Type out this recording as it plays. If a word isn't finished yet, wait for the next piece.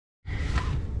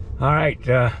All right,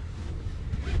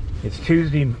 it's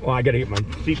Tuesday. Well, I got to get my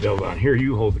seatbelt on. Here,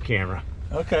 you hold the camera.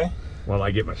 Okay. While I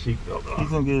get my seatbelt on. He's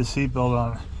gonna get his seatbelt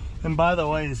on. And by the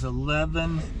way, it's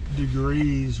 11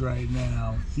 degrees right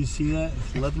now. You see that?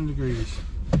 It's 11 degrees.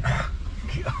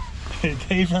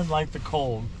 Dave doesn't like the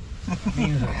cold.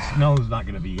 Means the snow's not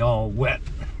going to be all wet.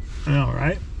 I know,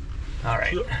 right? All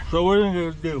right. So what are we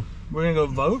gonna do? We're gonna go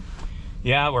vote?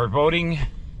 Yeah, we're voting,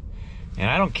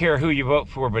 and I don't care who you vote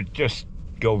for, but just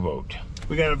go vote.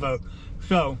 We gotta vote.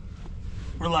 So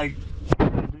we're like, we're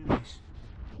gonna do this.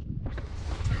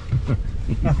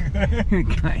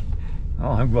 Okay.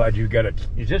 Oh, I'm glad you got it.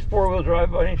 Is this four-wheel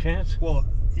drive by any chance? Well,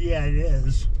 yeah, it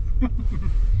is.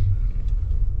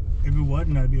 If it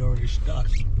wasn't, I'd be already stuck.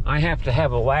 I have to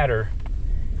have a ladder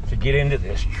to get into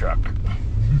this truck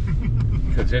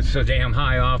because it's so damn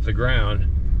high off the ground.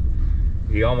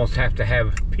 You almost have to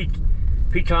have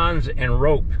pitons and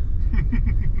rope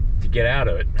to get out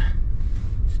of it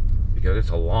because it's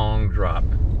a long drop.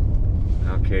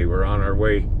 Okay, we're on our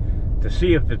way to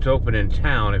see if it's open in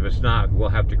town. If it's not, we'll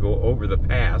have to go over the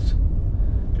pass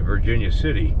to Virginia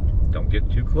City. Don't get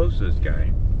too close to this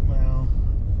guy. Well,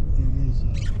 it is.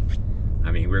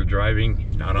 I mean, we're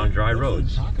driving not on dry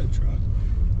roads. A taco truck.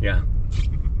 Yeah.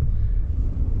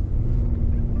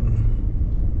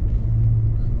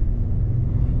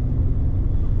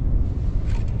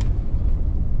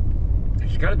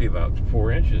 It's got to be about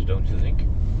 4 inches, don't you think?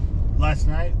 Last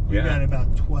night, we got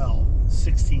about 12,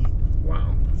 16.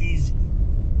 Wow. Easy.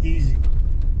 Easy.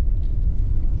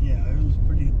 Yeah, it was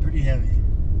pretty heavy.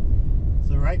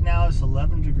 So right now it's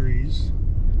 11 degrees.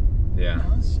 Yeah. You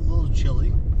know, it's a little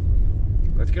chilly.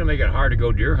 That's going to make it hard to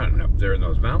go deer hunting up there in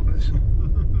those mountains.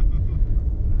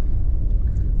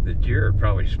 The deer are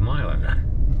probably smiling.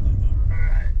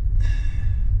 Alright.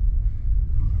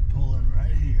 I'm pulling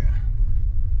right here.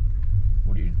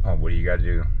 What do you got to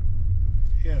do?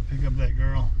 You gotta pick up that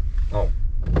girl. Oh.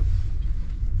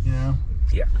 You know?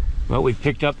 Yeah. Well, we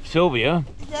picked up Sylvia.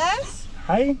 Yes.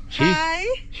 Hi. Hi.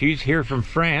 She's here from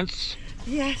France.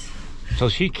 Yes. So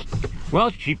she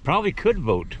probably could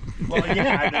vote. Well,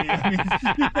 yeah.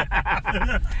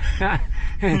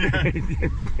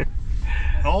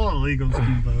 All illegals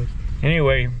can vote.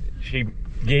 Anyway, she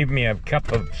gave me a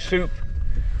cup of soup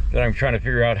that I'm trying to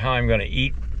figure out how I'm going to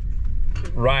eat,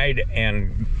 ride,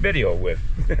 and video with.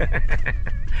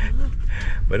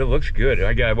 But it looks good.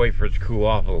 I gotta wait for it to cool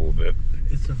off a little bit.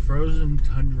 It's a frozen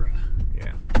tundra.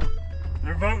 Yeah.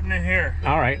 They're voting in here.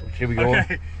 All right, should we go?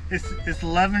 Okay, it's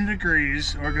 11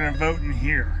 degrees. We're gonna vote in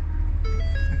here.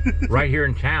 Right here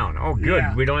in town. Oh, good.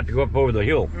 Yeah. We don't have to go up over the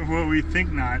hill. Well, we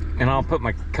think not. And I'll put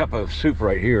my cup of soup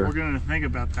right here. We're gonna think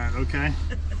about that, okay?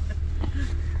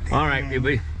 All right, we'll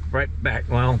be right back.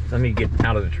 Well, let me get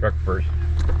out of the truck first.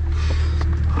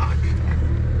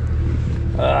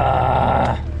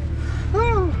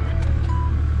 Woo.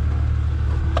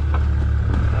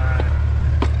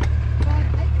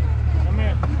 Come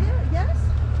here. Yes.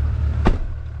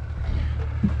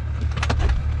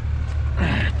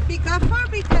 Be careful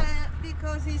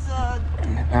because it's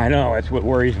I know, that's what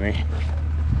worries me.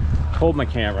 Hold my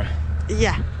camera.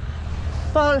 yeah.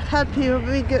 Paul help you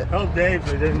because Help Dave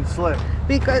so he didn't slip.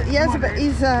 yes, but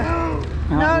it's no.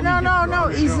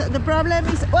 Is the problem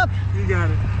is up. You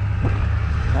got it.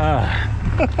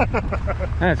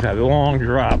 That's a long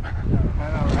drop. I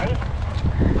know, right?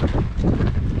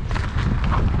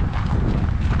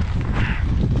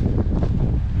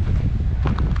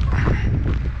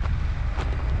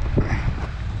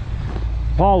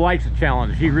 Paul likes the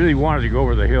challenge. He really wanted to go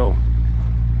over the hill.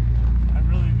 I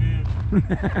really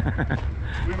did.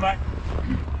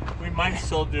 We might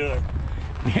still do it.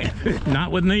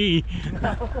 Not with me.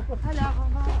 Alors, on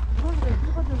va rendre le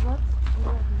bureau de vote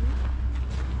aujourd'hui.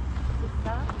 C'est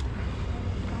ça.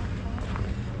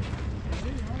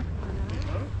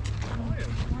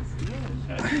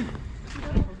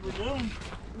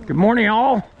 Good morning,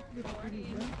 all.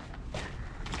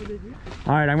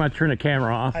 All right, I'm going to turn the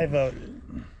camera off. I vote.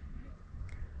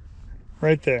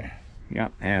 Right there. Yeah,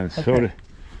 and so Okay. did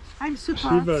I'm She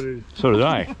support. voted. so did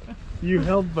I. You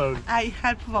helped vote. I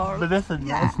help for. But that's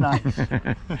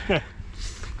nice.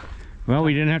 Well,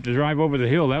 we didn't have to drive over the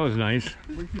hill. That was nice.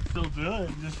 We could still do it.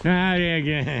 Just Yeah.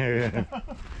 yeah.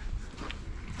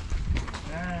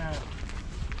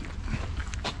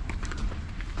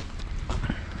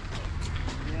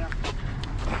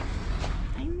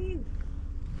 I need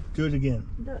Do it again.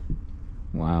 the.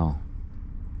 Wow.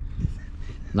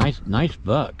 Nice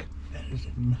buck. That is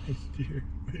a nice deer.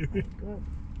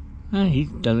 He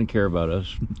doesn't care about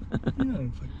us. You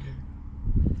don't fucking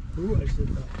care. Ooh, I said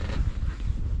that.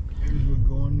 Maybe we're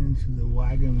going into the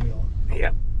wagon wheel.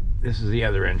 Yep. this is the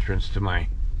other entrance to my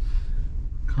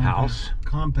house.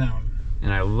 Compound.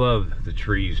 And I love the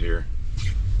trees here.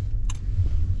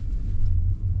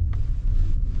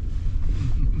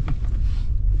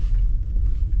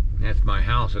 That's my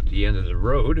house at the end of the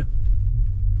road.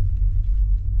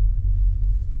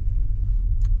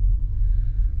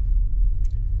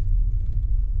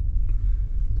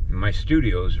 And my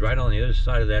studio is right on the other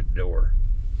side of that door.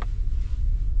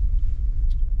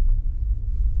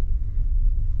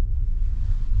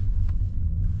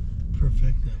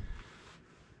 Perfecto.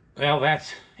 Well,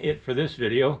 that's it for this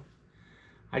video.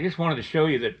 I just wanted to show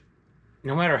you that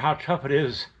no matter how tough it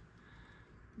is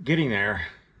getting there,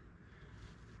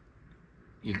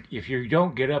 if you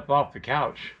don't get up off the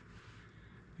couch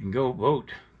and go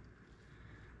boat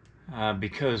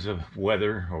because of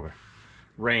weather or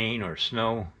rain or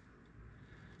snow,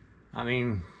 I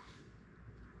mean,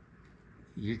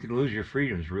 you could lose your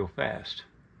freedoms real fast.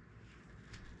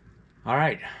 All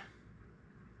right.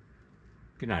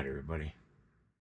 Good night, everybody.